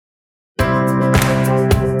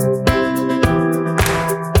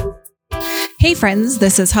Hey friends,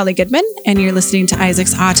 this is Holly Goodman, and you're listening to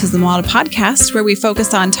Isaac's Autism Wild podcast, where we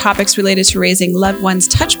focus on topics related to raising loved ones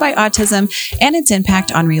touched by autism and its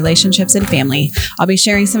impact on relationships and family. I'll be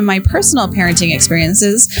sharing some of my personal parenting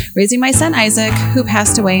experiences, raising my son Isaac, who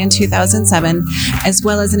passed away in 2007, as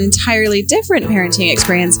well as an entirely different parenting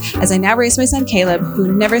experience as I now raise my son Caleb,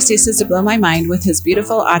 who never ceases to blow my mind with his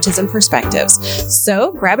beautiful autism perspectives.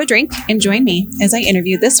 So grab a drink and join me as I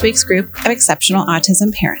interview this week's group of exceptional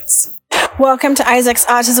autism parents. Welcome to Isaac's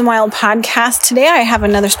Autism Wild podcast. Today I have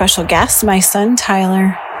another special guest, my son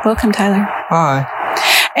Tyler. Welcome, Tyler.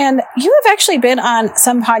 Hi. And you have actually been on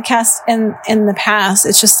some podcasts in the past.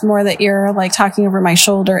 It's just more that you're like talking over my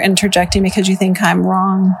shoulder, interjecting because you think I'm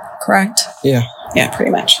wrong, correct? Yeah. Yeah,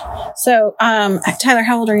 pretty much. So, Tyler,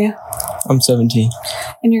 how old are you? I'm 17.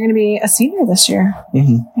 And you're going to be a senior this year.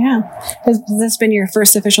 Mm-hmm. Yeah. Has this been your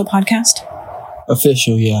first official podcast?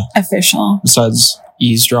 Official, yeah. Official. Besides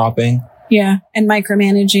eavesdropping. Yeah. And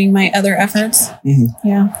micromanaging my other efforts. Mm-hmm.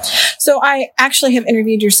 Yeah. So I actually have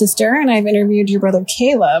interviewed your sister and I've interviewed your brother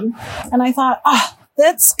Caleb. And I thought,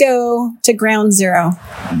 let's go to ground zero.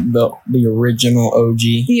 The original OG.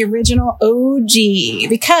 The original OG.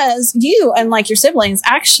 Because you, unlike your siblings,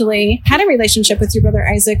 actually had a relationship with your brother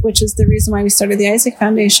Isaac, which is the reason why we started the Isaac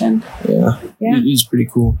Foundation. Yeah. He was pretty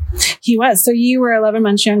cool. He was. So you were 11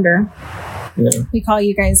 months younger. Yeah. We call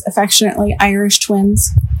you guys affectionately Irish twins.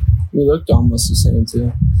 We looked almost the same,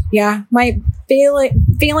 too. Yeah. My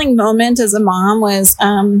feeling moment as a mom was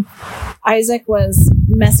Isaac was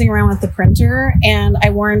messing around with the printer and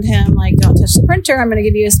I warned him, like, don't touch the printer. I'm going to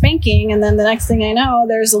give you a spanking. And then the next thing I know,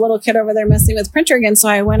 there's a little kid over there messing with the printer again. So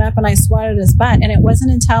I went up and I swatted his butt. And it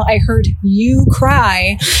wasn't until I heard you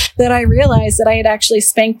cry that I realized that I had actually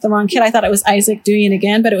spanked the wrong kid. I thought it was Isaac doing it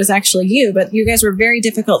again, but it was actually you. But you guys were very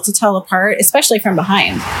difficult to tell apart, especially from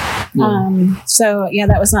behind. Yeah. So yeah,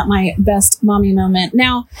 that was not my best mommy moment.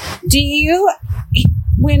 Now,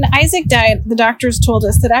 when Isaac died, the doctors told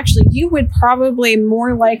us that actually you would probably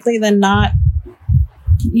more likely than not,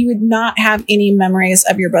 you would not have any memories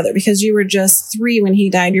of your brother because you were just 3 when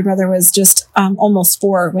he died. Your brother was just almost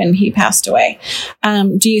 4 when he passed away.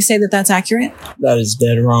 Do you say that that's accurate? That is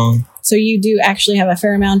dead wrong. So you do actually have a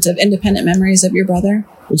fair amount of independent memories of your brother?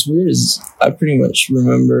 What's weird is I pretty much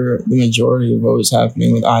remember the majority of what was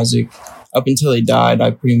happening with Isaac. Up until he died,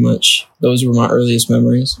 those were my earliest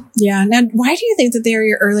memories. Yeah. Now, why do you think that they are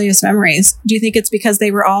your earliest memories? Do you think it's because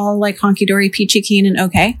they were all like honky-dory, peachy keen and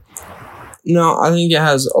okay? No, I think it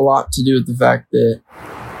has a lot to do with the fact that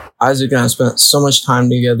Isaac and I spent so much time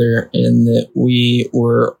together and that we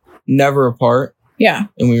were never apart. Yeah.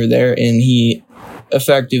 And we were there and he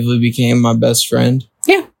effectively became my best friend.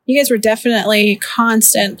 Yeah. You guys were definitely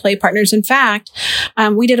constant play partners. In fact,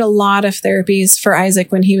 we did a lot of therapies for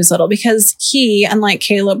Isaac when he was little because he, unlike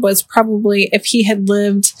Caleb, was probably, if he had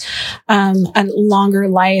lived a longer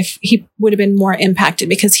life, he would have been more impacted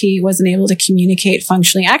because he wasn't able to communicate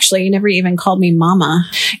functionally. Actually, he never even called me mama.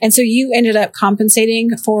 And so you ended up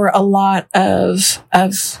compensating for a lot of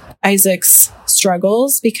Isaac's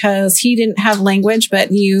struggles because he didn't have language,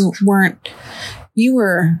 but you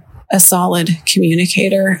were a solid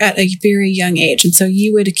communicator at a very young age. And so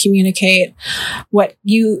you would communicate what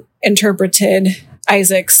you interpreted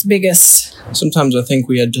Isaac's biggest. Sometimes I think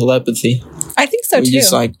we had telepathy. I think so too. We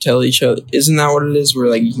just like tell each other. Isn't that what it is? Where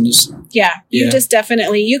like you can just. Yeah. You just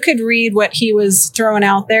definitely, you could read what he was throwing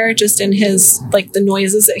out there just in his, like the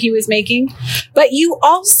noises that he was making. But you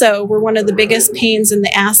also were one of the biggest pains in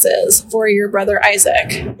the asses for your brother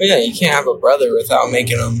Isaac. But yeah, you can't have a brother without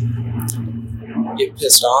making him get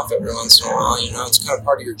pissed off every once in a while. It's kind of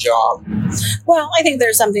part of your job. Well, I think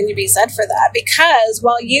there's something to be said for that because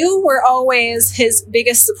while you were always his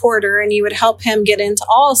biggest supporter and you would help him get into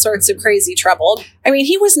all sorts of crazy trouble, I mean,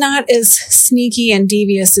 he was not as sneaky and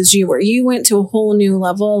devious as you were. You went to a whole new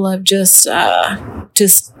level of just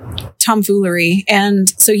tomfoolery. And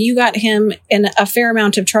so you got him in a fair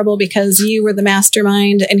amount of trouble because you were the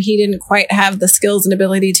mastermind and he didn't quite have the skills and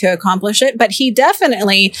ability to accomplish it. But he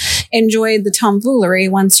definitely enjoyed the tomfoolery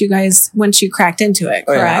once you cracked into it, correct?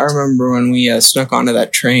 Oh, yeah. I remember when we snuck onto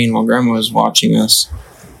that train while Grandma was watching us.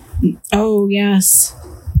 Oh, yes.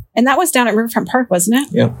 And that was down at Riverfront Park, wasn't it?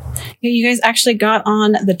 Yeah. Yeah, you guys actually got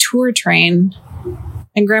on the tour train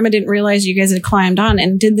and Grandma didn't realize you guys had climbed on.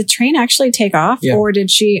 And did the train actually take off? Yeah. Or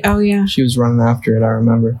did she? Oh, yeah. She was running after it, I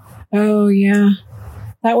remember. Oh, yeah.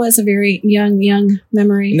 That was a very young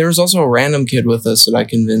memory. And there was also a random kid with us that I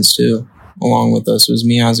convinced too, along with us. It was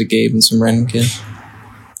me, Isaac, Gabe, and some random kid.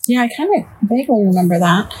 Yeah, I kind of vaguely remember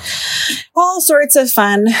that. All sorts of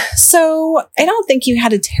fun. So I don't think you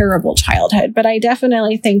had a terrible childhood, but I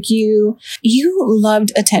definitely think you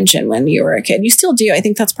loved attention when you were a kid. You still do. I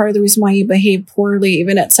think that's part of the reason why you behave poorly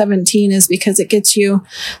even at 17 is because it gets you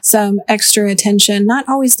some extra attention. Not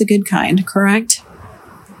always the good kind, correct?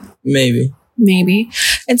 Maybe.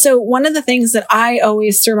 And so one of the things that I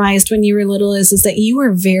always surmised when you were little is that you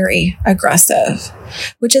were very aggressive,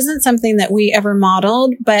 which isn't something that we ever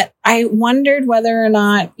modeled, but I wondered whether or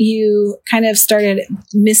not you kind of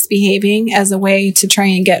misbehaving as a way to try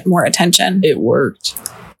and get more attention. It worked.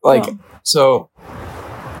 So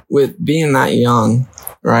with being that young,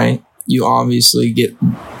 right, you obviously get,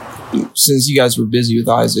 since you guys were busy with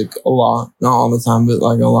Isaac a lot, not all the time, but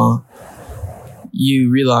like a lot,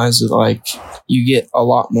 you realize that like you get a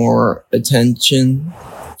lot more attention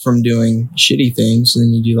from doing shitty things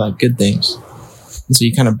than you do like good things. And so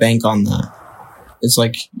you kind of bank on that. It's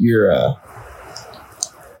like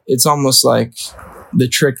it's almost like the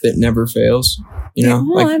trick that never fails, you know?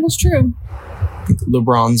 Yeah, that is true.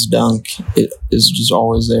 LeBron's dunk, it is just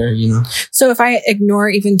always there, you know? So if I ignore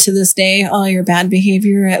even to this day all your bad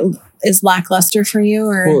behavior, it is lackluster for you,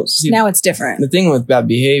 or now it's different? The thing with bad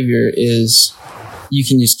behavior is you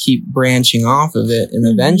can just keep branching off of it, and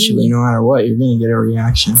eventually, no matter what, you're going to get a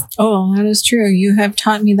reaction. Oh, that is true. You have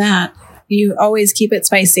taught me that. You always keep it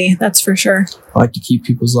spicy. That's for sure. I like to keep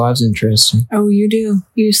people's lives interesting. Oh, you do.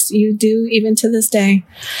 You do even to this day.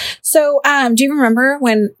 So, do you remember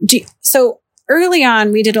so early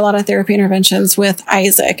on, we did a lot of therapy interventions with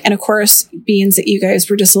Isaac. And of course, being that you guys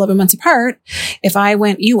were just 11 months apart, if I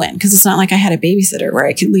went, you went, because it's not like I had a babysitter where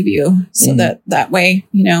I could leave you. So that way,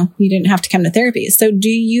 you didn't have to come to therapy. So do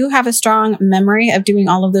you have a strong memory of doing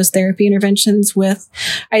all of those therapy interventions with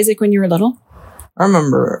Isaac when you were little? I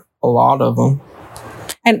remember a lot of them.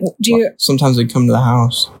 And sometimes they'd come to the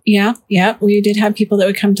house. Yeah. We did have people that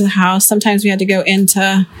would come to the house. Sometimes we had to go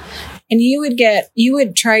into... And you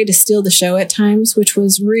would try to steal the show at times, which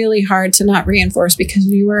was really hard to not reinforce because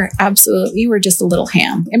you were just a little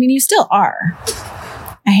ham. I mean, you still are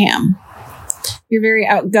a ham. You're very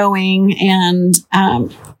outgoing and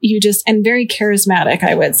and very charismatic,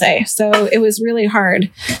 I would say. So it was really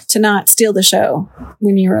hard to not steal the show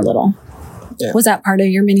when you were little. Yeah. Was that part of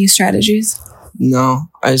your mini strategies? No,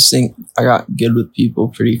 I just think I got good with people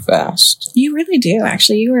pretty fast. You really do,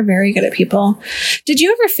 actually. You were very good at people. Did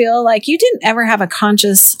you ever feel like you didn't ever have a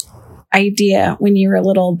conscious idea when you were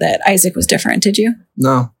little that Isaac was different, did you?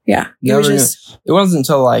 No. Yeah. Never knew. It wasn't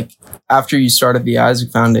until like after you started the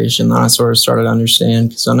Isaac Foundation that I sort of started to understand,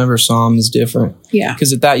 because I never saw him as different. Yeah.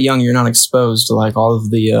 Because at that young, you're not exposed to like all of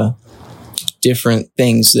the different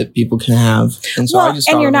things that people can have. And so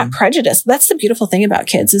you're not prejudiced. That's the beautiful thing about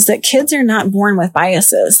kids, is that kids are not born with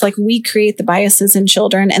biases. Like, we create the biases in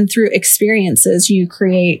children, and through experiences, you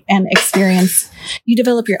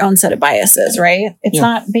develop your own set of biases, right? It's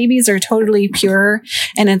not, babies are totally pure,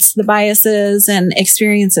 and it's the biases and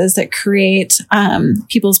experiences that create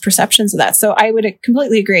people's perceptions of that. So I would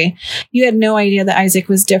completely agree. You had no idea that Isaac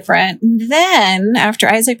was different. Then after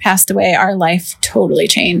Isaac passed away, our life totally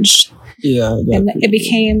changed. Yeah. And it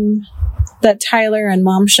became the Tyler and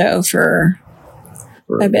Mom show for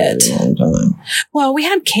a bit. Long time. Well, we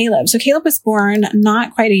had Caleb. So Caleb was born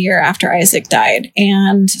not quite a year after Isaac died.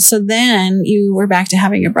 And so then you were back to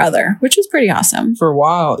having a brother, which was pretty awesome. For a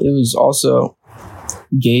while, it was also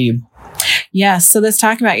Gabe. Yes. So let's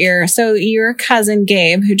talk about your cousin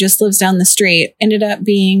Gabe, who just lives down the street, ended up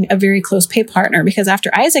being a very close play partner, because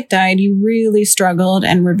after Isaac died, you really struggled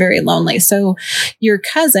and were very lonely. So your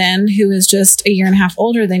cousin, who is just a year and a half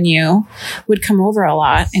older than you, would come over a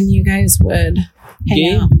lot, and you guys would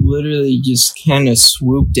hang out. Literally just kind of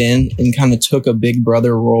swooped in and kind of took a big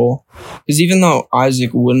brother role. Because even though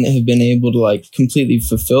Isaac wouldn't have been able to like completely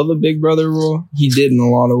fulfill the big brother role, he did in a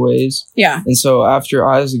lot of ways. Yeah. And so after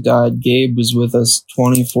Isaac died, Gabe was with us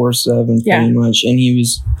 24/7 pretty much. And he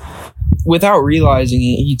was, without realizing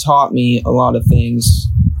it, he taught me a lot of things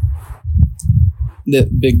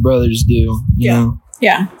that big brothers do, you know?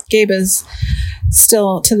 Yeah. Gabe is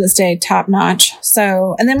still to this day top notch.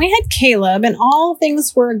 So, and then we had Caleb, and all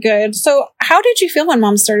things were good. So how did you feel when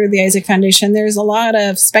Mom started the Isaac Foundation? There's a lot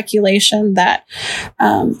of speculation that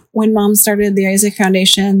when Mom started the Isaac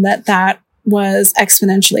Foundation, that was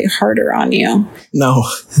exponentially harder on you. No,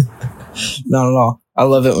 not at all. I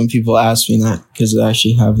love it when people ask me that, because it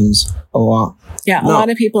actually happens a lot. Yeah, a lot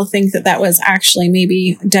of people think that was actually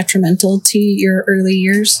maybe detrimental to your early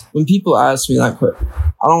years. When people ask me that question,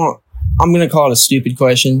 I'm going to call it a stupid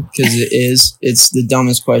question, because it is. It's the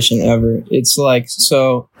dumbest question ever. It's like,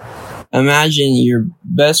 so imagine your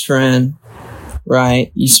best friend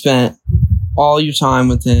right? You spent all your time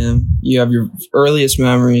with him. You have your earliest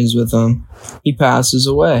memories with him. He passes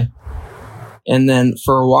away. And then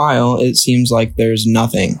for a while, it seems like there's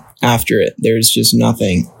nothing after it. There's just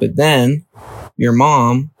nothing. But then your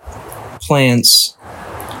mom plants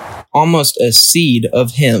almost a seed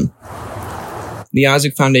of him. The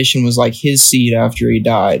Isaac Foundation was like his seed after he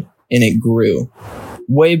died, and it grew.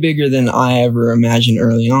 Way bigger than I ever imagined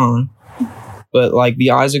early on. But like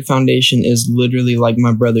the Isaac Foundation is literally like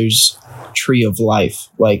my brother's tree of life.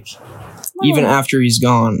 Like even after he's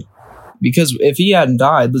gone. Because if he hadn't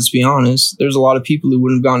died, let's be honest, there's a lot of people who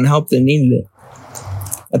wouldn't have gotten help that needed it.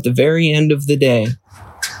 At the very end of the day,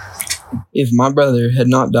 if my brother had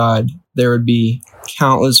not died, there would be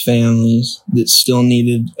countless families that still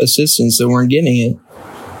needed assistance that weren't getting it.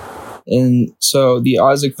 And so the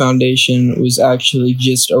Isaac Foundation was actually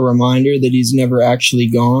just a reminder that he's never actually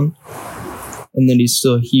gone and that he's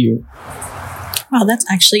still here. Wow, that's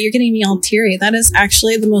actually, you're getting me all teary. That is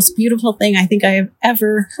actually the most beautiful thing I think I have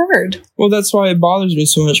ever heard. Well, that's why it bothers me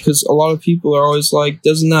so much, because a lot of people are always like,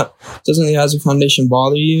 doesn't the Isaac Foundation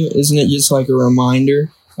bother you? Isn't it just like a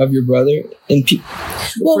reminder of your brother? And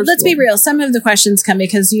well, let's be real. Some of the questions come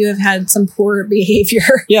because you have had some poor behavior.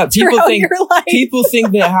 Yeah, people think your life. People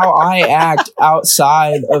think that how I act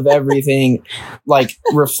outside of everything like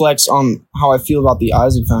reflects on how I feel about the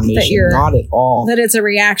Isaac Foundation. Not at all. That it's a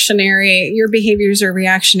reactionary. Your behaviors are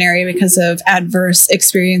reactionary because of adverse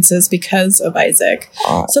experiences because of Isaac.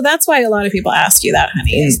 So that's why a lot of people ask you that,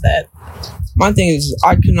 honey. Is that my thing is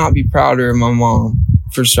I could not be prouder of my mom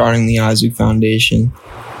for starting the Isaac Foundation.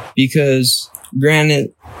 Because,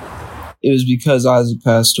 granted, it was because Isaac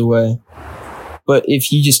passed away. But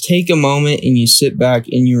if you just take a moment and you sit back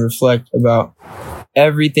and you reflect about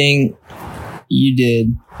everything you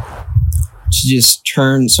did to just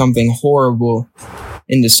turn something horrible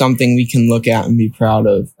into something we can look at and be proud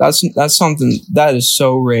of, that's something that is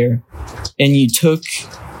so rare. And you took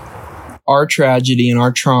our tragedy and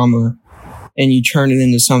our trauma and you turned it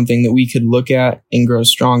into something that we could look at and grow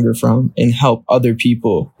stronger from and help other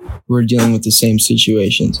people who are dealing with the same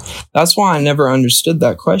situations. That's why I never understood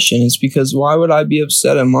that question. It's because why would I be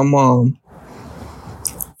upset at my mom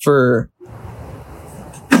for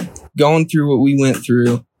going through what we went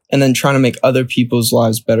through and then trying to make other people's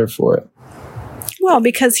lives better for it? Well,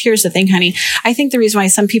 because here's the thing, honey. I think the reason why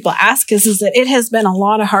some people ask is that it has been a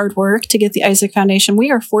lot of hard work to get the Isaac Foundation.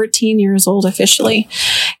 We are 14 years old officially.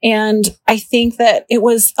 And I think that it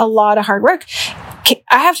was a lot of hard work.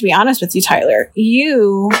 I have to be honest with you, Tyler.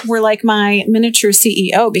 You were like my miniature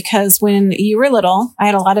CEO because when you were little, I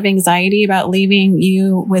had a lot of anxiety about leaving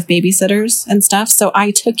you with babysitters and stuff. So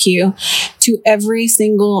I took you to every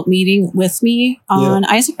single meeting with me on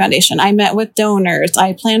Isaac Foundation. I met with donors.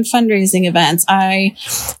 I planned fundraising events. I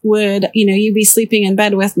would, you'd be sleeping in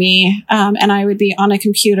bed with me, and I would be on a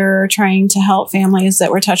computer trying to help families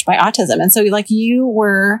that were touched by autism. And so like you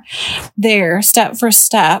were there step for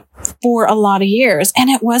step for a lot of years. And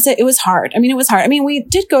it was hard. It was hard. We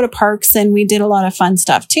did go to parks and we did a lot of fun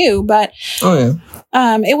stuff too, but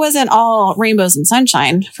it wasn't all rainbows and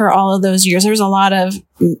sunshine for all of those years. There was a lot of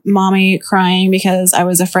mommy crying because I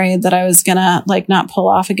was afraid that I was gonna not pull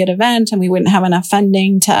off a good event and we wouldn't have enough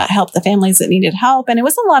funding to help the families that needed help. And it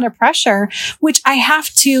was a lot of pressure, which I have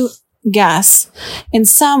to guess in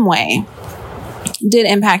some way did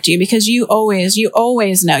impact you because you always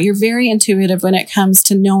know. You're very intuitive when it comes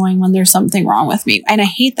to knowing when there's something wrong with me. And I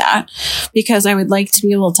hate that because I would like to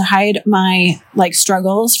be able to hide my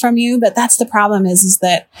struggles from you. But that's the problem is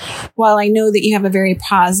that while I know that you have a very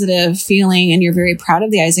positive feeling and you're very proud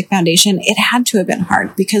of the Isaac Foundation, it had to have been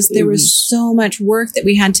hard because there was so much work that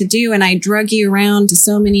we had to do. And I drug you around to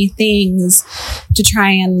so many things to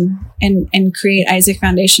try and create Isaac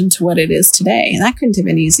Foundation to what it is today. And that couldn't have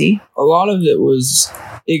been easy. A lot of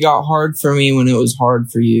it got hard for me when it was hard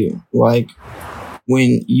for you. Like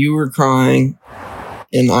when you were crying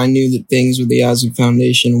and I knew that things with the Isaac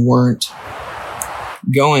Foundation weren't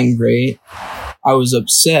going great, I was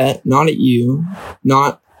upset, not at you,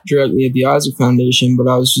 not directly at the Isaac Foundation, but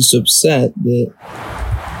I was just upset that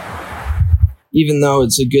even though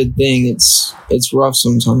it's a good thing, it's rough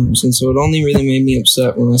sometimes. And so it only really made me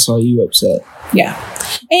upset when I saw you upset. Yeah.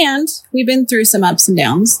 And we've been through some ups and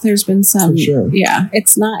downs. There's been some, for sure. Yeah,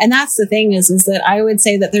 it's not. And that's the thing is that I would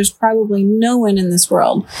say that there's probably no one in this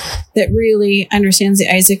world that really understands the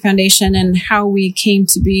Isaac Foundation and how we came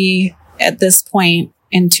to be at this point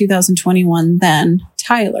in 2021 than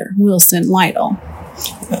Tyler Wilson Lytle.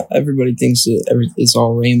 Everybody thinks that it's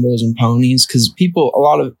all rainbows and ponies because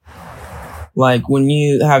like when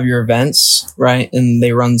you have your events, right, and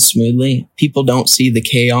they run smoothly, people don't see the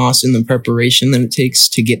chaos and the preparation that it takes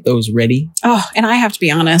to get those ready. Oh, and I have to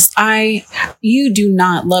be honest, you do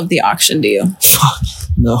not love the auction, do you?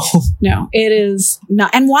 No. No, it is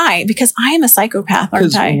not. And why? Because I am a psychopath,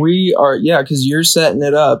 aren't I? Because you're setting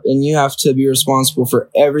it up and you have to be responsible for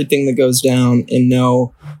everything that goes down and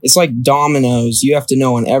know. It's like dominoes. You have to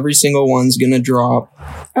know when every single one's going to drop.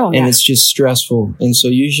 Oh, and it's just stressful. And so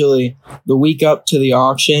usually the week up to the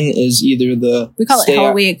auction is either we call it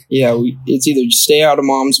Hell Week. Yeah, it's either stay out of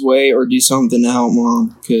mom's way or do something to help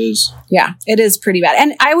mom. Yeah, it is pretty bad.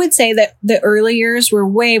 And I would say that the early years were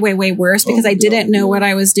way, way, way worse because I didn't know what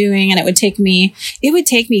I was doing. And it would take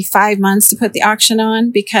me 5 months to put the auction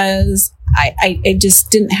on because I just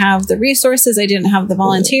didn't have the resources. I didn't have the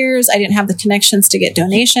volunteers. I didn't have the connections to get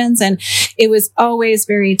donations. And it was always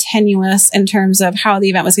very tenuous in terms of how the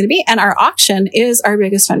event was going to be. And our auction is our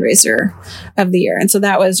biggest fundraiser of the year. And so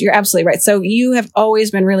you're absolutely right. So you have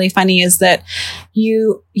always been really funny is that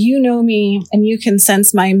you know me and you can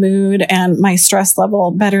sense my mood and my stress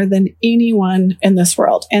level better than anyone in this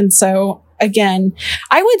world. And so again,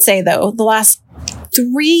 I would say though, the last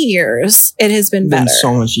 3 years, it has been better.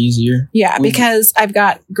 So much easier. Yeah, because I've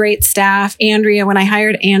got great staff. Andrea, when I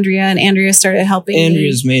hired Andrea and Andrea started helping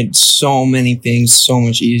Andrea's made so many things so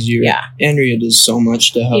much easier. Yeah. Andrea does so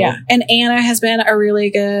much to help. Yeah. And Anna has been a really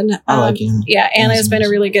good... I like Anna. Yeah, Anna has been a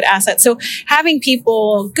really good asset. So having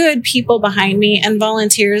good people behind me and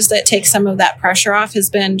volunteers that take some of that pressure off has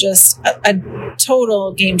been just a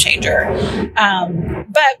total game changer.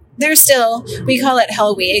 But there's still, we call it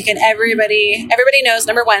Hell Week, and everybody knows,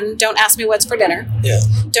 number one, don't ask me what's for dinner. Yeah.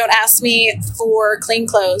 Don't ask me for clean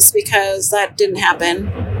clothes because that didn't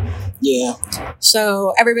happen. Yeah.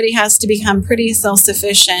 So everybody has to become pretty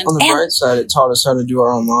self-sufficient. On the bright side, it taught us how to do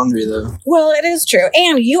our own laundry, though. Well, it is true.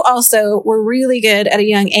 And you also were really good at a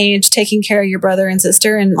young age taking care of your brother and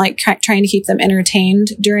sister and like trying to keep them entertained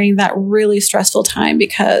during that really stressful time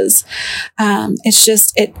because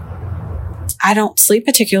I don't sleep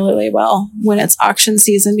particularly well when it's auction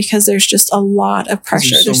season because there's just a lot of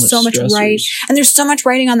pressure. There's so much writing, and there's so much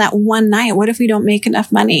writing on that one night. What if we don't make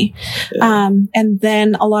enough money? Yeah. And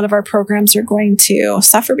then a lot of our programs are going to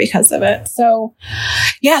suffer because of it. So,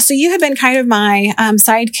 yeah. So you have been kind of my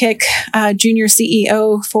sidekick, junior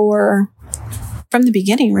CEO from the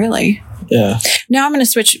beginning, really. Yeah. Now I'm going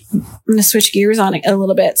to switch gears on it a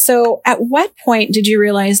little bit. So, at what point did you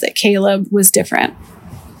realize that Caleb was different?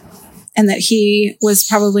 And that he was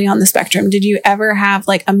probably on the spectrum. Did you ever have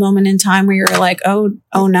like a moment in time where you're like, oh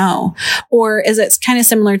no? Or is it kind of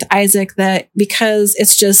similar to Isaac that because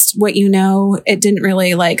it's just what you know, it didn't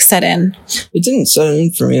really like set in? It didn't set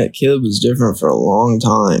in for me that Caleb was different for a long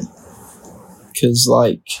time. Because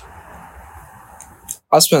like,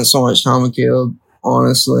 I spent so much time with Caleb,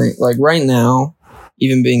 honestly. Like right now,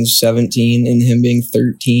 even being 17 and him being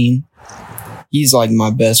 13, he's like my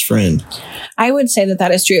best friend. I would say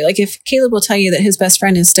that is true. Like if Caleb will tell you that his best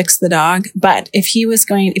friend is Sticks the dog, but if you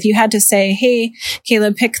had to say, hey,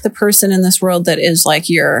 Caleb, pick the person in this world that is like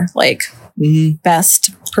your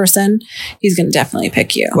best person, he's going to definitely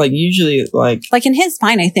pick you. Like usually like in his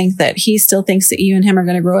mind, I think that he still thinks that you and him are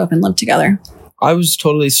going to grow up and live together. I'm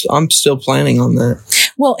still planning on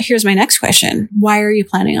that. Well, here's my next question. Why are you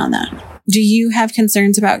planning on that? Do you have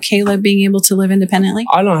concerns about Caleb being able to live independently?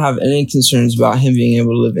 I don't have any concerns about him being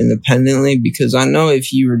able to live independently because I know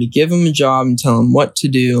if you were to give him a job and tell him what to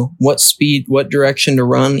do, what speed, what direction to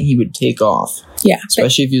run, he would take off. Yeah.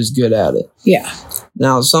 Especially if he was good at it. Yeah.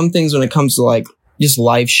 Now, some things when it comes to like just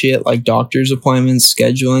life shit, like doctor's appointments,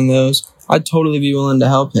 scheduling those, I'd totally be willing to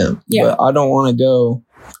help him. Yeah. But I don't want to go.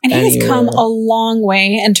 And he has come a long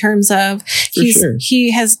way in terms of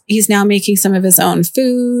he's now making some of his own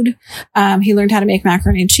food. He learned how to make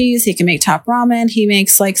macaroni and cheese. He can make top ramen. He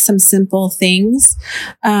makes like some simple things.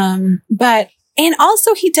 And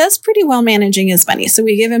also he does pretty well managing his money. So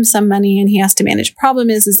we give him some money and he has to manage. Problem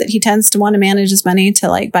is that he tends to want to manage his money to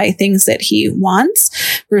like buy things that he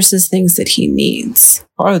wants versus things that he needs.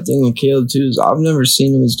 Part of the thing with Caleb too is I've never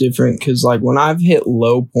seen him as different because like when I've hit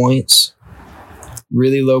low points,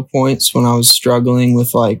 really low points when I was struggling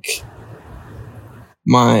with like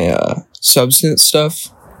my substance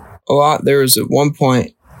stuff a lot. There was at one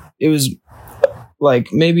point, it was like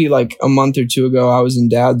maybe like a month or two ago, I was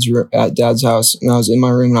at Dad's house and I was in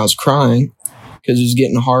my room and I was crying because it was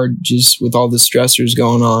getting hard just with all the stressors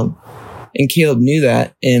going on. And Caleb knew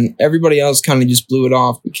that and everybody else kind of just blew it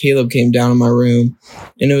off. But Caleb came down in my room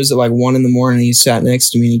and it was at like 1 a.m. He sat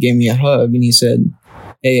next to me and he gave me a hug and he said,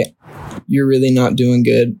 hey, you're really not doing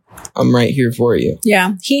good, I'm right here for you.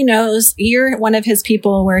 Yeah. He knows you're one of his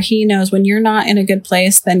people where he knows when you're not in a good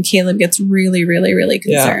place, then Caleb gets really, really, really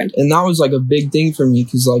concerned. Yeah. And that was like a big thing for me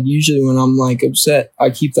because like usually when I'm like upset, I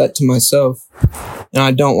keep that to myself and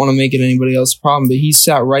I don't want to make it anybody else's problem. But he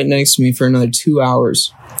sat right next to me for another 2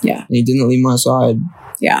 hours. Yeah. And he didn't leave my side.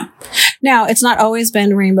 Yeah. Now, it's not always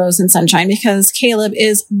been rainbows and sunshine because Caleb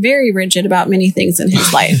is very rigid about many things in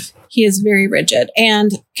his life. He is very rigid.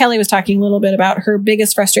 And Kelly was talking a little bit about her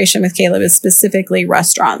biggest frustration with Caleb is specifically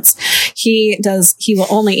restaurants. He will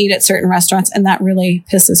only eat at certain restaurants, and that really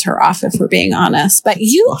pisses her off, if we're being honest. But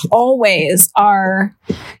you always are,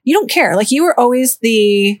 you don't care. Like, you were always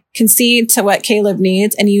the concede to what Caleb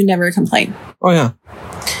needs, and you never complain. Oh, yeah.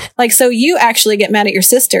 Like, so you actually get mad at your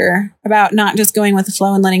sister about not just going with the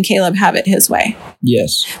flow and letting Caleb have it his way.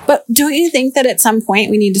 Yes. But don't you think that at some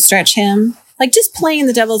point we need to stretch him? Like, just playing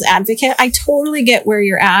the devil's advocate, I totally get where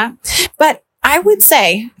you're at. But I would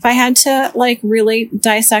say, if I had to, like, really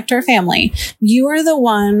dissect our family, you are the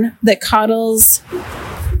one that coddles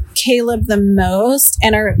Caleb the most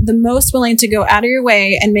and are the most willing to go out of your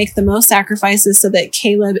way and make the most sacrifices so that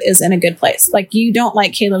Caleb is in a good place. Like, you don't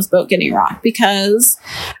like Caleb's boat getting rocked because,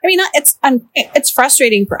 I mean, it's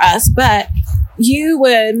frustrating for us, but you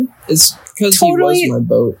would. It's because totally, he was my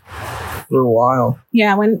boat for a while.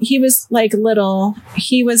 Yeah, when he was like little,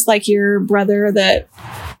 he was like your brother that,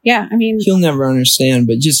 yeah, I mean. He'll never understand,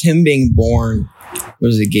 but just him being born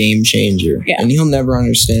was a game changer. Yeah. And he'll never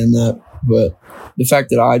understand that, but the fact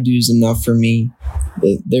that I do is enough for me.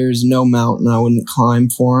 There's no mountain I wouldn't climb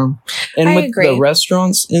for him. And I with agree. The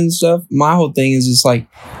restaurants and stuff, my whole thing is it's like,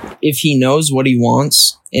 if he knows what he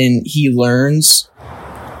wants and he learns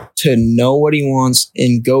to know what he wants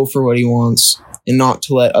and go for what he wants and not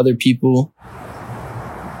to let other people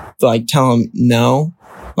like tell him no,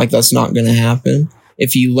 like that's not going to happen.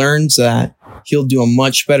 If he learns that, he'll do a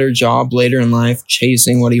much better job later in life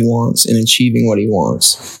chasing what he wants and achieving what he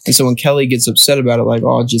wants. And so when Kelly gets upset about it, like,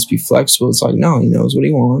 oh, I'll just be flexible. It's like, no, he knows what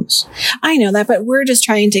he wants. I know that, but we're just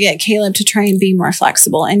trying to get Caleb to try and be more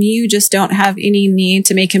flexible. And you just don't have any need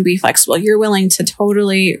to make him be flexible. You're willing to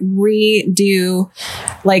totally redo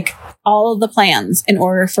like all of the plans in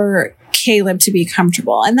order for Caleb to be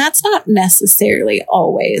comfortable. And that's not necessarily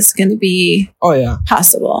always going to be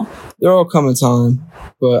possible. There will come a time,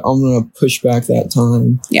 but I'm going to push back that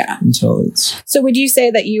time until it's... So would you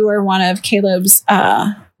say that you are one of Caleb's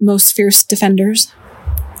most fierce defenders?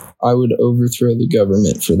 I would overthrow the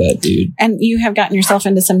government for that dude. And you have gotten yourself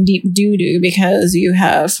into some deep doo-doo because you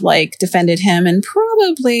have like defended him in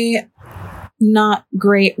probably not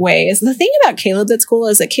great ways. The thing about Caleb that's cool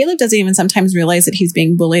is that Caleb doesn't even sometimes realize that he's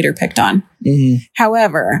being bullied or picked on. Mm-hmm.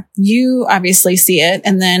 However, you obviously see it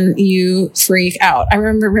and then you freak out. I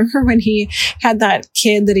remember when he had that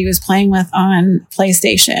kid that he was playing with on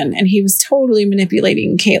PlayStation and he was totally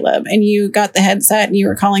manipulating Caleb, and you got the headset and you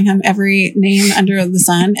were calling him every name under the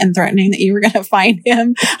sun and threatening that you were going to find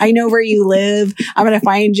him. I know where you live. I'm going to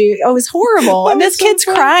find you. Oh, it was horrible. And this kid's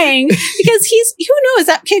crying because who knows,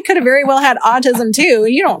 that kid could have very well had autism too.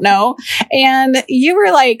 You don't know. And you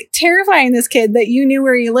were like terrifying this kid that you knew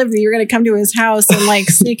where he lived. You were going to come to his house and like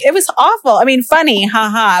sneak. It was awful. I mean, funny,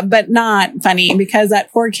 haha, but not funny because that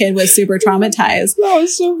poor kid was super traumatized. That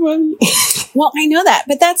was so funny. Well, I know that,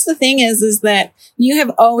 but that's the thing is that you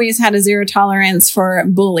have always had a zero tolerance for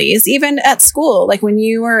bullies, even at school. Like when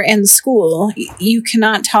you were in school, you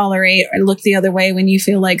cannot tolerate or look the other way when you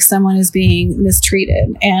feel like someone is being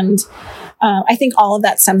mistreated. And I think all of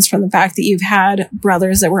that stems from the fact that you've had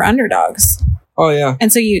brothers that were underdogs. Oh, yeah.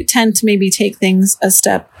 And so you tend to maybe take things a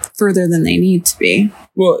step further than they need to be.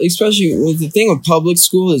 Well, especially with the thing with public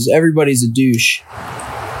school is everybody's a douche.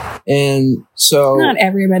 And so... Not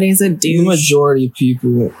everybody's a douche. The majority of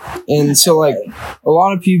people. And so, like, a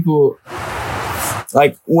lot of people...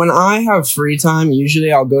 Like, when I have free time,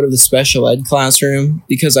 usually I'll go to the special ed classroom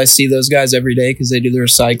because I see those guys every day because they do the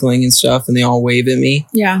recycling and stuff and they all wave at me.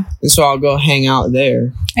 Yeah. And so I'll go hang out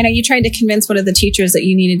there. I know you tried to convince one of the teachers that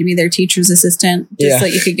you needed to be their teacher's assistant just so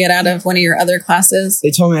that you could get out of one of your other classes.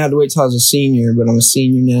 They told me I had to wait till I was a senior, but I'm a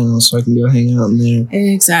senior now, so I can go hang out in there.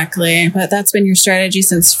 Exactly. But that's been your strategy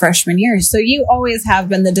since freshman year. So you always have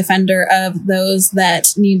been the defender of those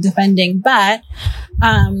that need defending. But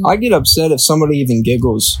I get upset if somebody even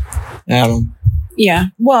giggles at them. Yeah.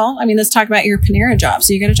 Well, I mean, let's talk about your Panera job.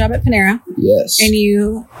 So you got a job at Panera. Yes.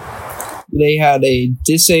 And they had a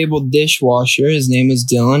disabled dishwasher. His name was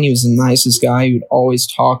Dylan. He was the nicest guy. He would always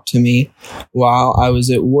talk to me while I was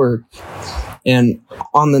at work. And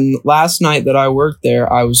on the last night that I worked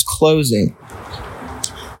there, I was closing.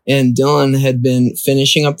 And Dylan had been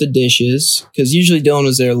finishing up the dishes because usually Dylan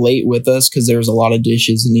was there late with us because there was a lot of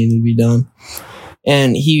dishes that needed to be done.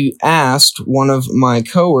 And he asked one of my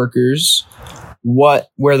coworkers where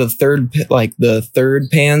the third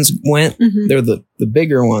pans went. Mm-hmm. They're the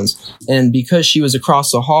bigger ones. And because she was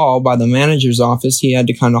across the hall by the manager's office, he had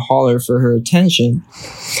to kind of holler for her attention.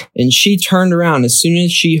 And she turned around as soon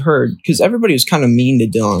as she heard, because everybody was kind of mean to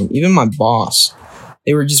Dylan, even my boss.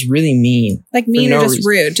 They were just really mean. Like mean or just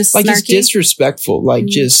rude? Just like snarky? Just disrespectful. Like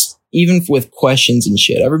just even with questions and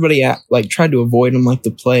shit. Everybody tried to avoid him like the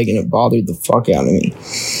plague, and it bothered the fuck out of me.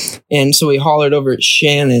 And so he hollered over at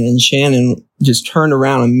Shannon, and Shannon just turned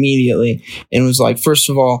around immediately and was like, first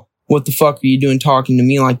of all, what the fuck are you doing talking to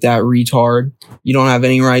me like that, retard? You don't have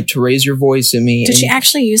any right to raise your voice at me. Did she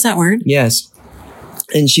actually use that word? Yes.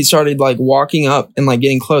 And she started like walking up and like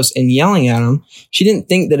getting close and yelling at him. She didn't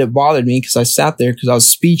think that it bothered me because I sat there because I was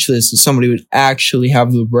speechless that somebody would actually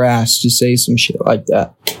have the brass to say some shit like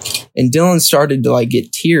that. And Dylan started to like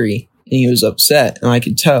get teary and he was upset, and I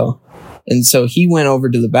could tell. And so he went over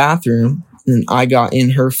to the bathroom and I got in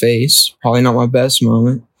her face, probably not my best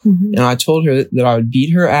moment. Mm-hmm. And I told her that I would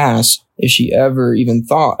beat her ass if she ever even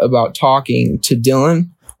thought about talking to Dylan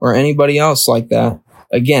or anybody else like that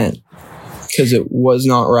again. Because it was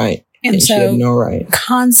not right. And so, she had no right.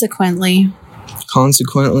 Consequently,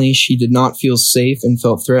 she did not feel safe and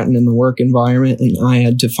felt threatened in the work environment, and I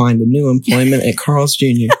had to find a new employment at Carl's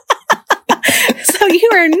Jr. So you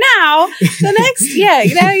are now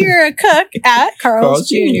now you're a cook at Carl's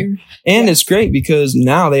Jr. And it's great because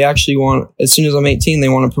now they actually as soon as I'm 18, they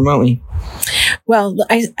want to promote me. Well,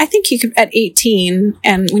 I think you could, at 18,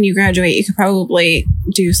 and when you graduate, you could probably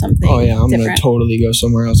do something. Oh, yeah. I'm going to totally go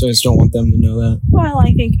somewhere else. I just don't want them to know that. Well,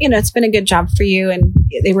 I think, it's been a good job for you, and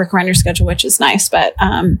they work around your schedule, which is nice. But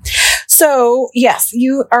so, yes,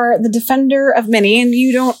 you are the defender of many, and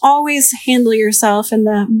you don't always handle yourself in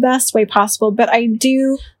the best way possible. But I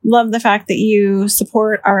do love the fact that you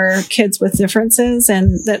support our kids with differences,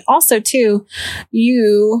 and that also, too,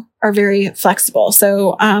 you are very flexible.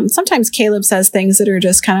 So sometimes Caleb says things that are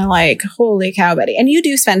just kind of like, holy cow, Betty. And you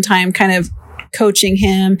do spend time kind of coaching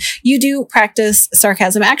him. You do practice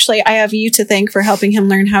sarcasm. Actually, I have you to thank for helping him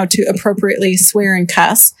learn how to appropriately swear and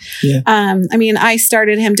cuss. Yeah. I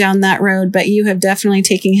started him down that road, but you have definitely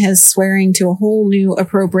taken his swearing to a whole new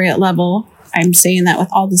appropriate level. I'm saying that with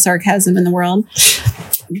all the sarcasm in the world.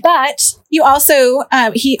 But you also,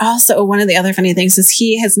 one of the other funny things is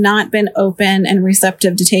he has not been open and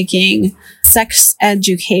receptive to taking sex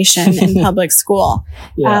education in public school.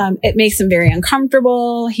 Yeah. It makes him very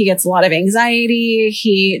uncomfortable. He gets a lot of anxiety.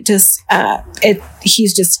 He just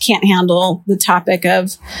can't handle the topic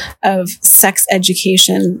of sex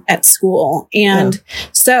education at school. And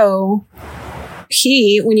so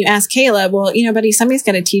when you ask Caleb, well, buddy, somebody's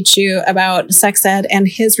got to teach you about sex ed. And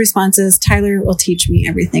his response is, Tyler will teach me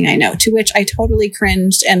everything I know. To which I totally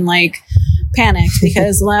cringed and panicked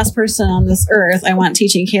because the last person on this earth I want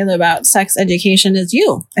teaching Caleb about sex education is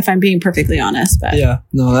you, if I'm being perfectly honest. But yeah,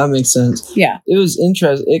 no, that makes sense. Yeah. It was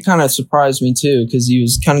interesting. It kind of surprised me too, because he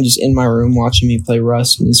was kind of just in my room watching me play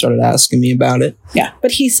Rust and he started asking me about it. Yeah.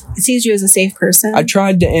 But he sees you as a safe person. I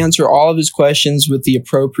tried to answer all of his questions with the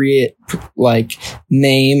appropriate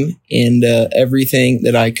name and everything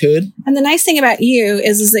that I could. And the nice thing about you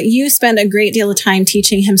is that you spend a great deal of time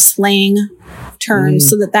teaching him slang terms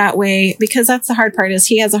so that way, because that's the hard part, is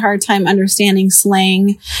he has a hard time understanding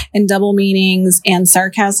slang and double meanings and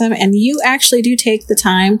sarcasm. And you actually do take the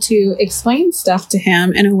time to explain stuff to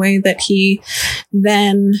him in a way that he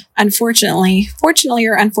then fortunately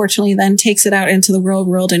or unfortunately then takes it out into the real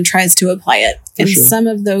world and tries to apply it. And some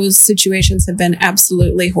of those situations have been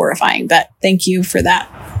absolutely horrifying, but thank you for that.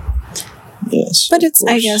 Yes. But it's,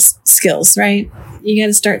 I guess, skills, right? You got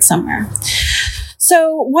to start somewhere.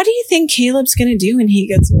 So what do you think Caleb's going to do when he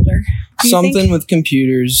gets older? Something with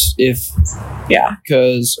computers,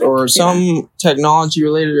 some technology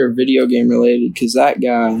related or video game related, because that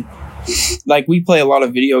guy, we play a lot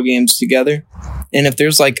of video games together. And if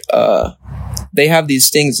there's they have these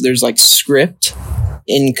things, there's script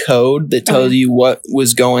in code that tells you what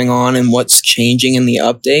was going on and what's changing in the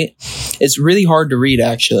update. It's really hard to read,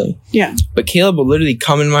 actually. Yeah. But Caleb will literally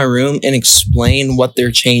come in my room and explain what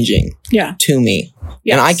they're changing to me.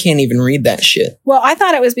 Yes. And I can't even read that shit. Well, I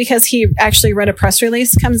thought it was because he actually read a press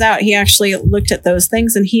release comes out. He actually looked at those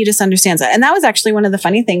things and he just understands it. And that was actually one of the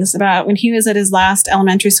funny things about when he was at his last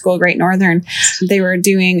elementary school, Great Northern. They were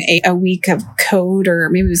doing a week of code, or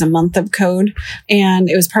maybe it was a month of code. And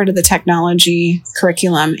it was part of the technology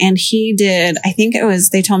curriculum. And he did, I think it was,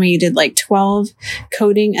 they told me he did like 12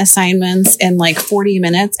 coding assignments in like 40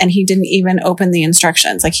 minutes. And he didn't even open the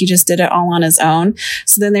instructions. Like he just did it all on his own.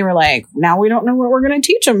 So then they were like, now we don't know what we're going to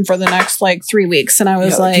teach him for the next like 3 weeks. And I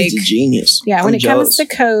was like, he's a genius. Yeah, when it comes to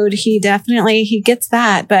code, he gets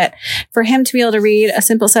that. But for him to be able to read a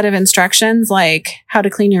simple set of instructions like how to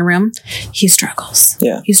clean your room, he struggles.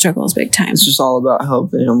 Yeah. He struggles big time. It's just all about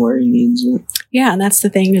helping him where he needs it. Yeah, and that's the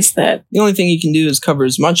thing is that the only thing you can do is cover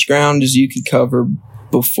as much ground as you could cover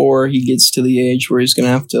before he gets to the age where he's going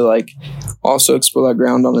to have to like also explore that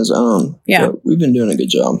ground on his own. Yeah. But we've been doing a good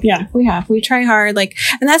job. Yeah, we have. We try hard. Like,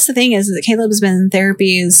 and that's the thing is that Caleb's been in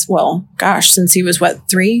therapies, well, gosh, since he was what,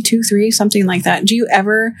 3, something like that. Do you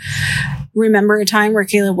ever remember a time where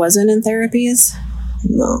Caleb wasn't in therapies?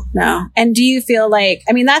 No. And do you feel like,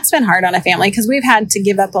 I mean, that's been hard on a family because we've had to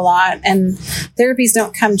give up a lot and therapies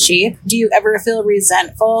don't come cheap. Do you ever feel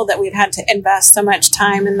resentful that we've had to invest so much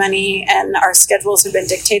time and money and our schedules have been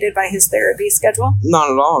dictated by his therapy schedule? Not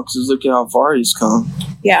at all, because look at how far he's come.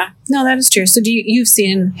 Yeah, no, that is true. So you've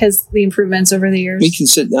seen the improvements over the years? We can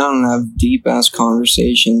sit down and have deep ass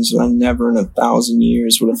conversations that I never in 1,000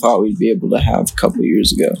 years would have thought we'd be able to have a couple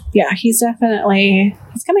years ago. Yeah, he's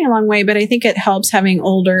coming a long way, but I think it helps having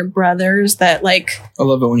older brothers that like... I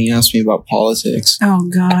love it when he asks me about politics. Oh,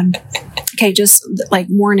 God. Okay, just like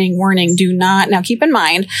warning, do not. Now, keep in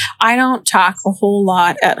mind, I don't talk a whole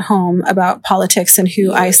lot at home about politics and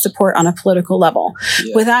who I support on a political level.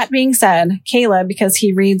 Yeah. With that being said, Caleb, because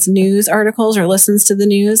he reads news articles or listens to the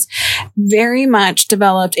news, very much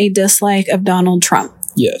developed a dislike of Donald Trump.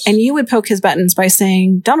 Yes. And you would poke his buttons by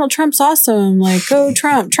saying, Donald Trump's awesome. Like, go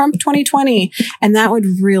Trump 2020. And that would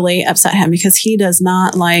really upset him because he does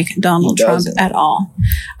not like Donald Trump at all.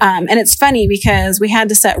 And it's funny because we had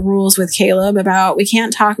to set rules with Caleb about we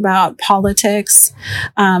can't talk about politics,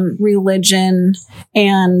 religion,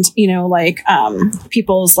 and,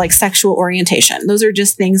 people's like sexual orientation. Those are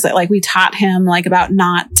just things that like we taught him like about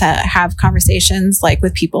not to have conversations like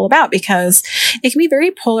with people about because it can be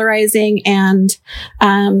very polarizing and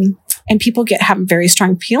people have very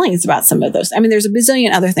strong feelings about some of those. I mean, there's a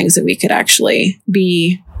bazillion other things that we could actually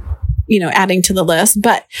be, adding to the list.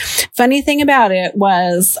 But funny thing about it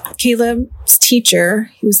was Caleb's teacher,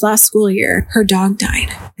 he was last school year, her dog died.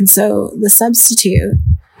 And so the substitute,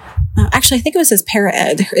 actually, I think it was his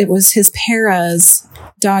para-ed. It was his para's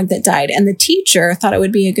dog that died. And the teacher thought it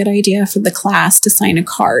would be a good idea for the class to sign a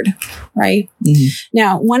card, right? Mm-hmm.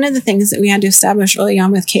 Now, one of the things that we had to establish early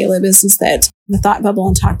on with Caleb is that the thought bubble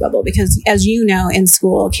and talk bubble, because as you know, in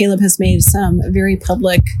school, Caleb has made some very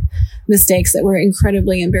public mistakes that were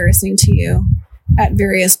incredibly embarrassing to you at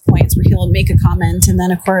various points where he'll make a comment. And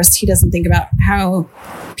then, of course, he doesn't think about how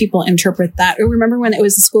people interpret that. Or remember when it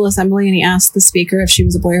was the school assembly and he asked the speaker if she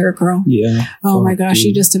was a boy or a girl? Yeah. Oh, my gosh,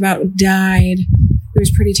 he just about died. It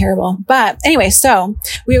was pretty terrible. But anyway, so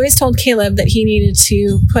we always told Caleb that he needed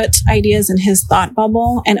to put ideas in his thought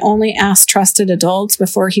bubble and only ask trusted adults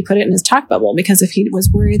before he put it in his talk bubble. Because if he was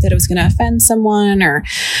worried that it was going to offend someone or,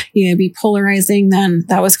 be polarizing, then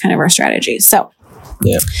that was kind of our strategy. So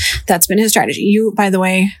yeah, that's been his strategy. You, by the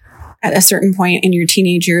way, at a certain point in your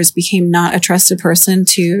teenage years became not a trusted person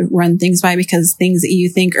to run things by because things that you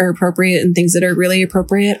think are appropriate and things that are really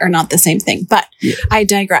appropriate are not the same thing. But yeah. I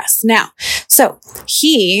digress. Now, so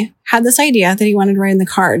he had this idea that he wanted to write in the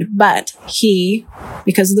card, but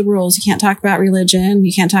because of the rules, you can't talk about religion,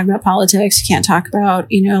 you can't talk about politics, you can't talk about,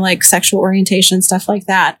 like sexual orientation, stuff like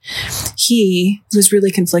that. He was really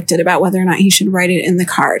conflicted about whether or not he should write it in the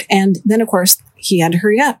card. And then, of course, he had to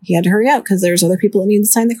hurry up because there's other people that need to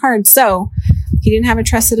sign the card. So he didn't have a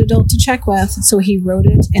trusted adult to check with. So he wrote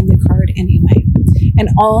it in the card anyway. And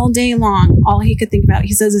all day long, all he could think about,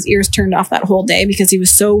 he says his ears turned off that whole day because he was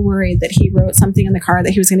so worried that he wrote something in the car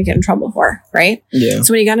that he was going to get in trouble for, right? Yeah.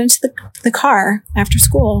 So when he got into the car after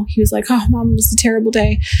school, he was like, oh, Mom, it was a terrible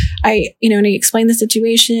day. And he explained the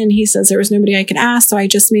situation. He says there was nobody I could ask. So I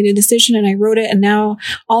just made a decision and I wrote it. And now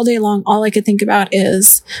all day long, all I could think about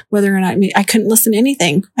is whether or not I couldn't listen to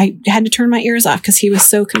anything. I had to turn my ears off because he was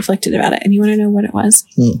so conflicted about it. And you want to know what it was?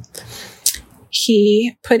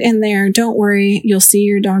 He put in there, don't worry, you'll see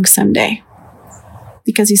your dog someday.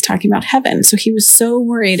 because he's talking about heaven. So he was so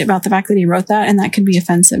worried about the fact that he wrote that and that could be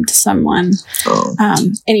offensive to someone.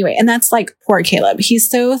 Anyway, and that's like poor Caleb. He's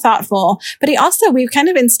so thoughtful, but we've kind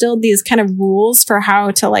of instilled these kind of rules for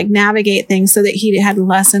how to like navigate things so that he had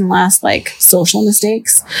less and less like social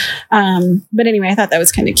mistakes. But anyway, I thought that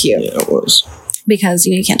was kind of cute. Yeah, it was. Because,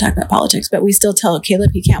 you can't talk about politics, but we still tell Caleb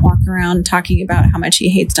he can't walk around talking about how much he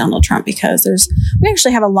hates Donald Trump because we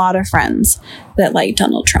actually have a lot of friends that like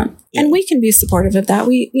Donald Trump. Yeah. And we can be supportive of that.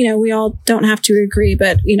 We all don't have to agree,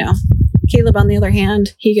 but, Caleb, on the other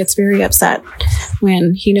hand, he gets very upset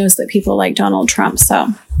when he knows that people like Donald Trump. So,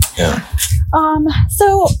 yeah.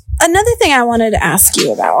 So another thing I wanted to ask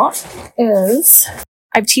you about is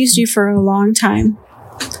I've teased you for a long time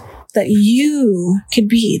that you could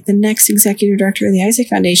be the next executive director of the Isaac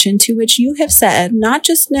Foundation, to which you have said not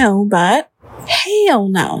just no, but hell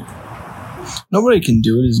no. Nobody can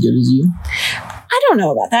do it as good as you. I don't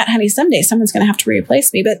know about that, honey. Someday someone's going to have to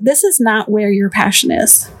replace me, but this is not where your passion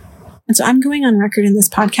is. And so I'm going on record in this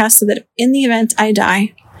podcast so that in the event I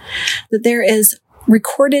die, that there is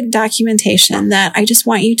recorded documentation that I just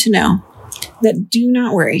want you to know that do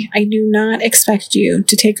not worry. I do not expect you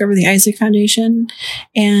to take over the Isaac Foundation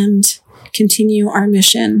and continue our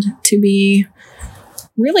mission to be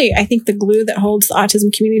really, I think, the glue that holds the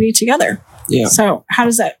autism community together. Yeah. So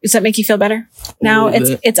does that make you feel better? Now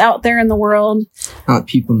it's out there in the world. Now that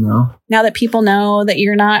people know. Now that people know that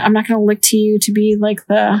I'm not going to look to you to be like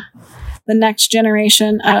the next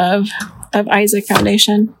generation of Isaac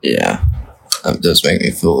Foundation. Yeah. That does make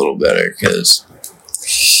me feel a little better because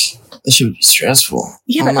it should be stressful.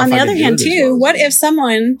 Yeah, but on the other hand, too, what if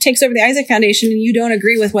someone takes over the Isaac Foundation and you don't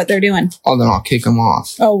agree with what they're doing? Oh, then I'll kick them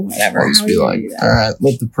off. Oh, whatever. I'll just be like, all right,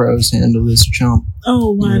 let the pros handle this chump.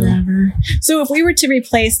 Oh, whatever. Yeah. So if we were to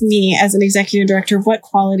replace me as an executive director, what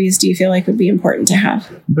qualities do you feel like would be important to have?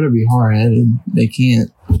 You better be hard-headed. They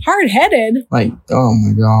can't. Hard-headed? Like, oh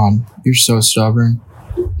my God, you're so stubborn.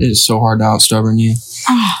 It is so hard to out-stubborn you.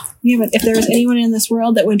 Oh. Yeah, but if there was anyone in this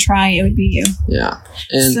world that would try, it would be you. Yeah.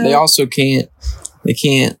 And they also can't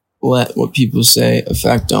let what people say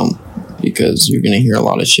affect them because you're going to hear a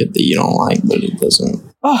lot of shit that you don't like, but it doesn't.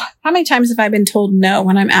 Oh, how many times have I been told no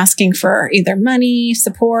when I'm asking for either money,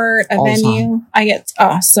 support, a venue? I get,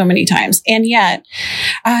 so many times. And yet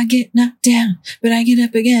I get knocked down, but I get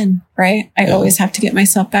up again, right? I always have to get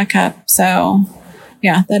myself back up. So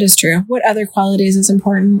yeah, that is true. What other qualities is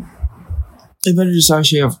important? They better just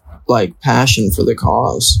actually have like passion for the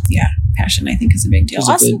cause. Yeah, passion I think is a big deal.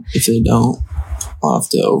 Also, if they don't, I'll have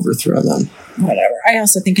to overthrow them. Whatever. I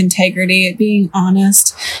also think integrity, being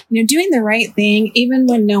honest, doing the right thing, even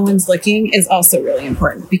when no one's looking, is also really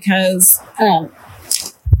important because, I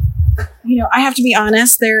have to be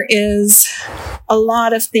honest. There is a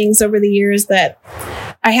lot of things over the years that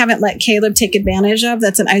I haven't let Caleb take advantage of.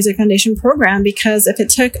 That's an Isaac Foundation program because if it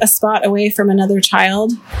took a spot away from another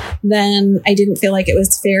child, then I didn't feel like it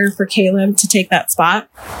was fair for Caleb to take that spot.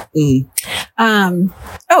 Speaking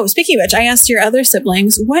of which, I asked your other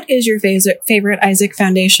siblings, what is your favorite Isaac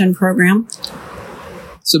Foundation program?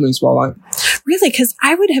 Sibling Spotlight. Really? Because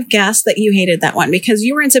I would have guessed that you hated that one because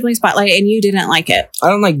you were in Sibling Spotlight and you didn't like it. I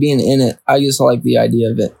don't like being in it. I just like the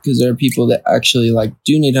idea of it because there are people that actually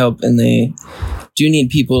do need help and they do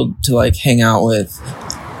need people to hang out with.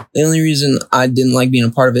 The only reason I didn't like being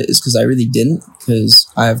a part of it is because I really didn't, because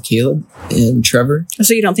I have Caleb and Trevor.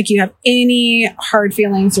 So you don't think you have any hard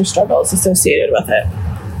feelings or struggles associated with it?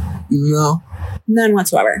 No. None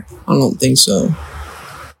whatsoever? I don't think so.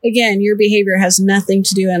 Again, your behavior has nothing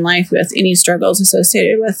to do in life with any struggles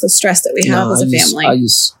associated with the stress that we have as a family. I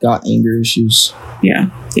just got anger issues. Yeah.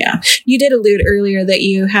 You did allude earlier that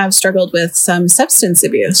you have struggled with some substance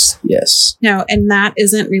abuse. Yes. No, and that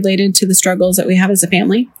isn't related to the struggles that we have as a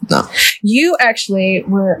family? No. You actually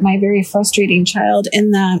were my very frustrating child in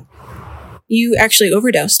that you actually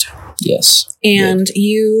overdosed. Yes. And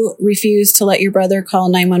you refused to let your brother call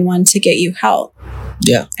 911 to get you help.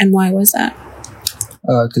 Yeah. And why was that?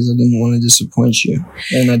 Because I didn't want to disappoint you.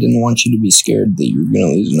 And I didn't want you to be scared that you were going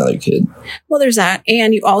to lose another kid. Well, there's that.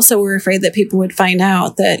 And you also were afraid that people would find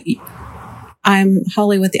out that I'm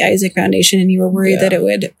Holly with the Isaac Foundation, and you were worried that it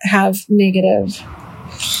would have negative.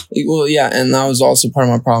 Well, yeah. And that was also part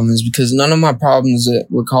of my problem, is because none of my problems that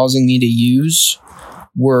were causing me to use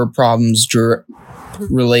were problems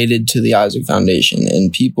related to the Isaac Foundation.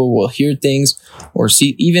 And people will hear things or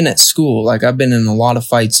see, even at school. I've been in a lot of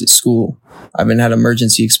fights at school. I've been had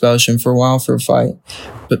emergency expulsion for a while for a fight,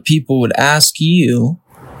 but people would ask you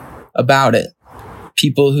about it.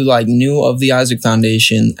 People who knew of the Isaac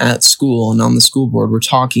Foundation at school and on the school board were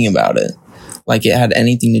talking about it. Like it had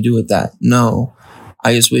anything to do with that. No,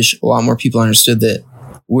 I just wish a lot more people understood that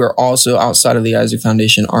we're also outside of the Isaac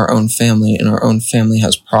Foundation, our own family, and our own family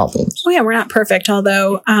has problems. Oh yeah, we're not perfect,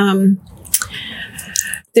 although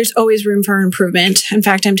there's always room for improvement. In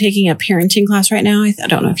fact, I'm taking a parenting class right now. I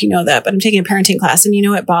don't know if you know that, but I'm taking a parenting class. And you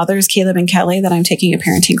know, it bothers Caleb and Kelly that I'm taking a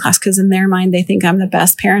parenting class because in their mind, they think I'm the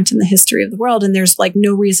best parent in the history of the world. And there's like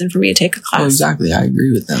no reason for me to take a class. Oh, exactly. I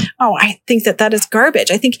agree with them. Oh, I think that is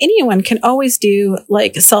garbage. I think anyone can always do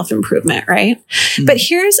like self-improvement, right? Mm-hmm. But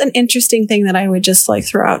here's an interesting thing that I would just like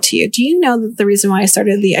throw out to you. Do you know that the reason why I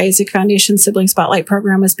started the Isaac Foundation Sibling Spotlight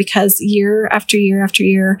program was because year after year after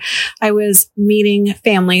year, I was meeting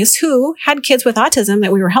families who had kids with autism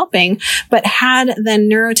that we were helping, but had then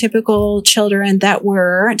neurotypical children that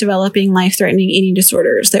were developing life-threatening eating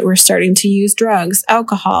disorders, that were starting to use drugs,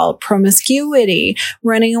 alcohol, promiscuity,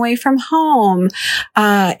 running away from home,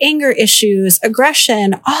 anger issues,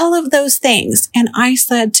 aggression, all of those things. And I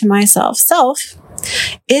said to myself,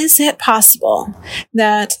 is it possible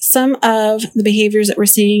that some of the behaviors that we're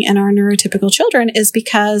seeing in our neurotypical children is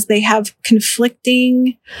because they have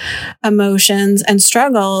conflicting emotions and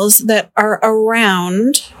struggles that are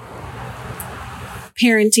around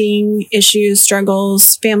parenting issues,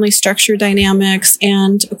 struggles, family structure dynamics,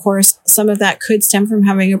 and of course, some of that could stem from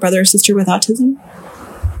having a brother or sister with autism?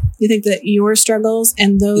 You think that your struggles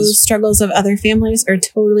and those struggles of other families are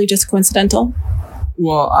totally just coincidental?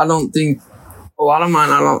 Well, I don't think a lot of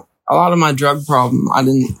my drug problem,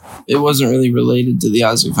 it wasn't really related to the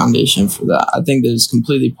Isaac Foundation for that. I think that it's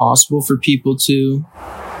completely possible for people to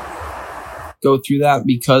go through that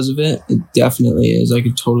because of it. It definitely is. I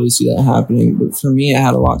could totally see that happening. But for me, it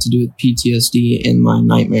had a lot to do with PTSD and my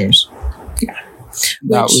nightmares. Yeah.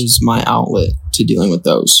 That was my outlet to dealing with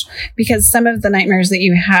those. Because some of the nightmares that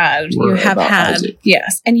you have had. Isaac.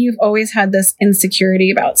 Yes. And you've always had this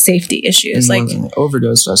insecurity about safety issues. And when I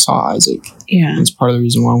overdosed, I saw Isaac. Yeah. It's part of the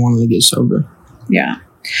reason why I wanted to get sober. Yeah.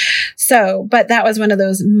 So, but that was one of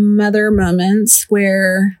those mother moments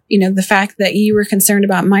where, you know, the fact that you were concerned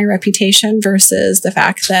about my reputation versus the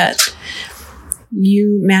fact that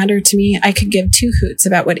you matter to me. I could give two hoots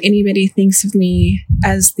about what anybody thinks of me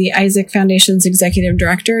as the Isaac Foundation's executive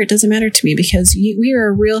director. It doesn't matter to me because we are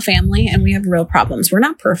a real family and we have real problems. We're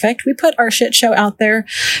not perfect. We put our shit show out there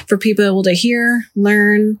for people to hear,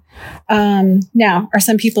 learn. Now, are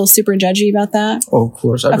some people super judgy about that? Oh, of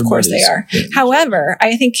course. Of course they are. However,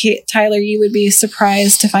 I think, Tyler, you would be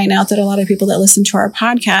surprised to find out that a lot of people that listen to our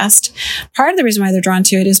podcast, part of the reason why they're drawn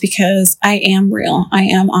to it is because I am real. I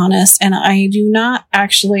am honest. And I do not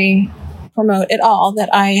actually promote at all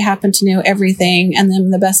that I happen to know everything and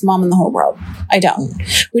I'm the best mom in the whole world. I don't.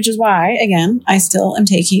 Which is why, again, I still am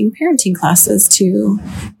taking parenting classes to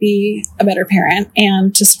be a better parent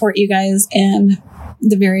and to support you guys in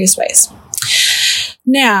the various ways.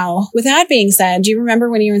 Now, with that being said, do you remember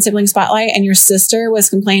when you were in Sibling Spotlight and your sister was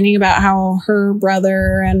complaining about how her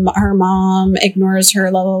brother and her mom ignores her,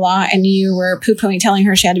 blah, blah, blah, and you were poo-pooing, telling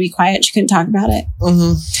her she had to be quiet, she couldn't talk about it?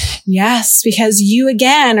 Mm-hmm. Yes, because you,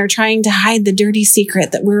 again, are trying to hide the dirty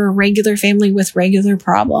secret that we're a regular family with regular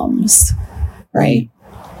problems, right?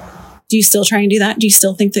 Do you still try and do that? Do you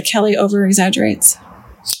still think that Kelly over-exaggerates?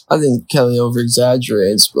 I think Kelly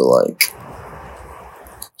over-exaggerates, but like,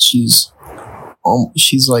 she's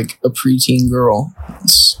like a preteen girl.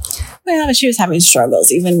 Well, she was having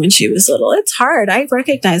struggles even when she was little. It's hard. I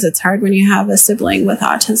recognize it's hard when you have a sibling with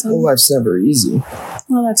autism. Well, life's never easy.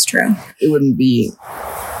 Well, that's true. It wouldn't be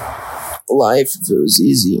life if it was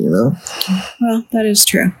easy, you know? Well, that is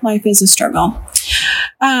true. Life is a struggle.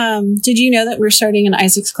 Did you know that we're starting an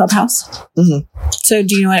Isaac's Clubhouse? Mm-hmm. So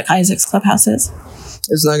do you know what Isaac's Clubhouse is?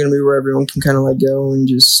 It's not going to be where everyone can kind of like go and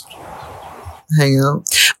just hang out.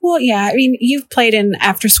 Well, yeah. I mean, you've played in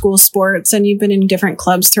after-school sports and you've been in different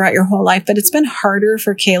clubs throughout your whole life, but it's been harder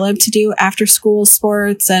for Caleb to do after-school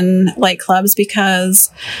sports and like clubs because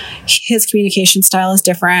his communication style is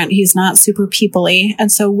different. He's not super people-y.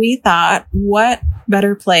 And so we thought, what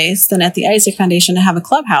better place than at the Isaac Foundation to have a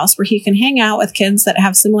clubhouse where he can hang out with kids that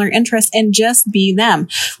have similar interests and just be them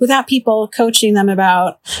without people coaching them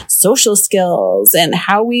about social skills and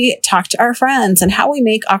how we talk to our friends and how we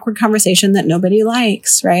make awkward conversation that nobody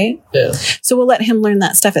likes, right? Yeah. So we'll let him learn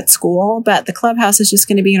that stuff at school, but the clubhouse is just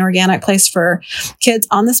going to be an organic place for kids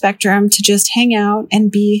on the spectrum to just hang out and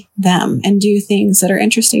be them and do things that are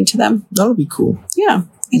interesting to them. That would be cool. Yeah.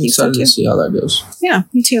 I'm excited to see how that goes. Yeah,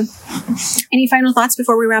 me too. Any final thoughts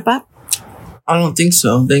before we wrap up? I don't think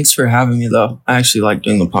so. Thanks for having me, though. I actually like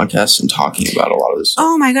doing the podcast and talking about a lot of this stuff.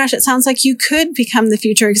 Oh my gosh, it sounds like you could become the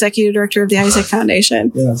future executive director of the Isaac Foundation.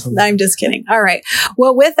 Yeah, I'm just kidding. All right.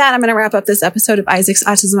 Well, with that, I'm going to wrap up this episode of Isaac's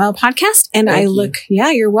Autism Well podcast. And Thank you.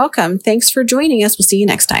 Yeah, you're welcome. Thanks for joining us. We'll see you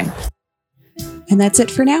next time. And that's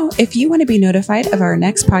it for now. If you want to be notified of our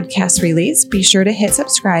next podcast release, be sure to hit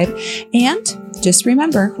subscribe. And just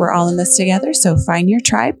remember, we're all in this together. So find your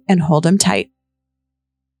tribe and hold them tight.